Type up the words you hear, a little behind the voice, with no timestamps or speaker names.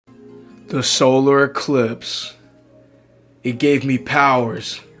The solar eclipse. It gave me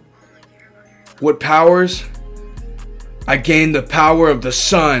powers. What powers? I gained the power of the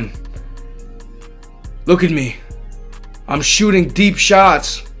sun. Look at me. I'm shooting deep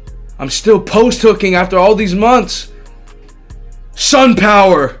shots. I'm still post-hooking after all these months. Sun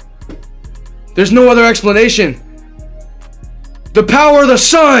power. There's no other explanation. The power of the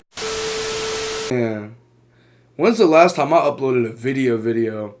sun. Man, when's the last time I uploaded a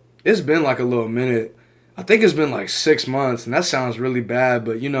video? It's been like a little minute. I think it's been like 6 months, and that sounds really bad,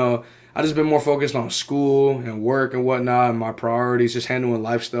 but you know, I just been more focused on school and work and whatnot, and my priorities, just handling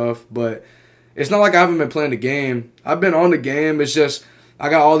life stuff. But it's not like I haven't been playing the game. I've been on the game. It's just I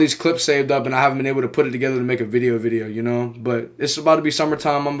got all these clips saved up, and I haven't been able to put it together to make a video, you know. But it's about to be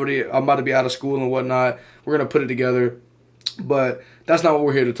summertime. I'm about to be out of school and whatnot. We're gonna put it together, but that's not what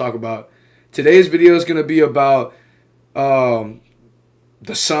we're here to talk about. Today's video is gonna be about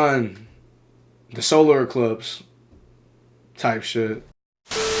the sun, the solar eclipse type shit.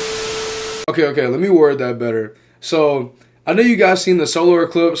 Okay, let me word that better. So I know you guys seen the solar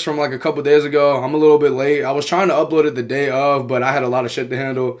eclipse from like a couple days ago. I'm a little bit late. I was trying to upload it the day of, but I had a lot of shit to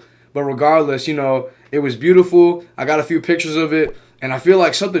handle. But regardless, you know, it was beautiful. I got a few pictures of it, and I feel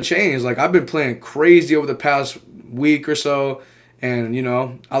like something changed. Like, I've been playing crazy over the past week or so, and you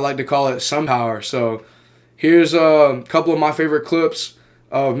know, I like to call it sun power. So here's a couple of my favorite clips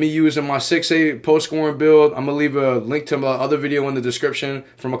of me using my 6.8 post scoring build. I'm gonna leave a link to my other video in the description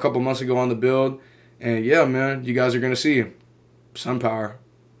from a couple months ago on the build. And yeah, man, you guys are gonna see sun power.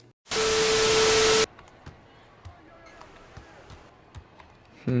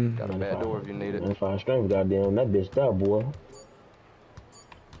 Got a bad door if you need it. That's fine strength, goddamn. That bitch that boy.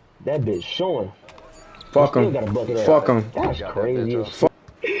 That bitch showing. Fuck him. Fuck him. That's crazy as fuck.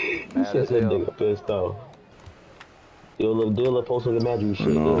 You said that nigga pissed off. Do a little post of the magic shit.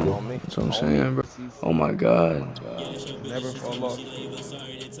 No, that's what I'm saying, bro. Oh my god. Never fall off.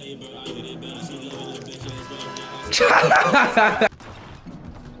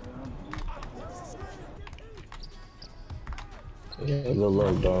 Yeah, little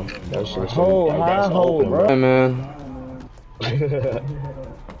low, dog. That shit. High hole, bro. Hey, man.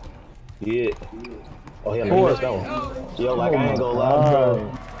 Yeah. Oh, yeah, man, that one. Yo, like, I ain't gonna lie,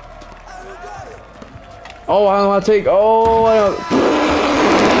 bro. Oh, I don't know how to take. Oh, I don't.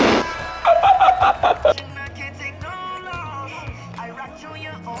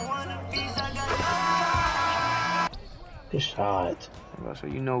 Good shot. So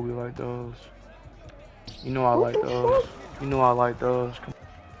you know we like those. You know I like those. You know I like those.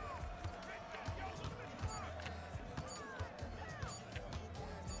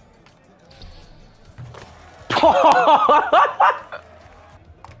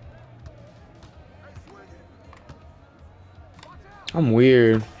 I'm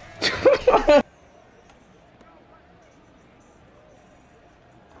weird.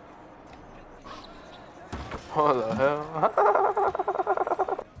 What the hell?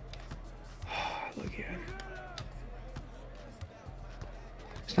 Look at it.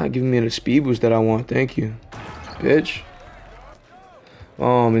 It's not giving me the speed boost that I want. Thank you, bitch.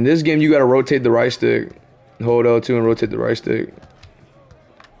 In this game, you gotta rotate the right stick. Hold L2 and rotate the right stick.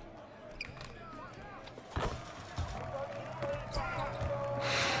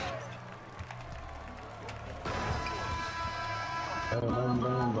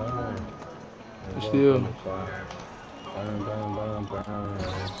 Still.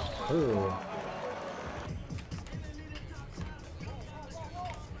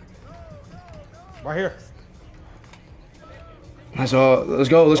 Right here. Let's go.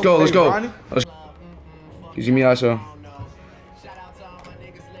 Let's go. You see me, ISO.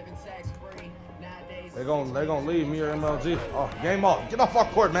 They gonna leave me or MLG. Oh, game off. Get off our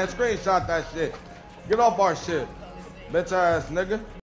court, man. Screenshot that shit. Get off our shit. Bitch ass nigga.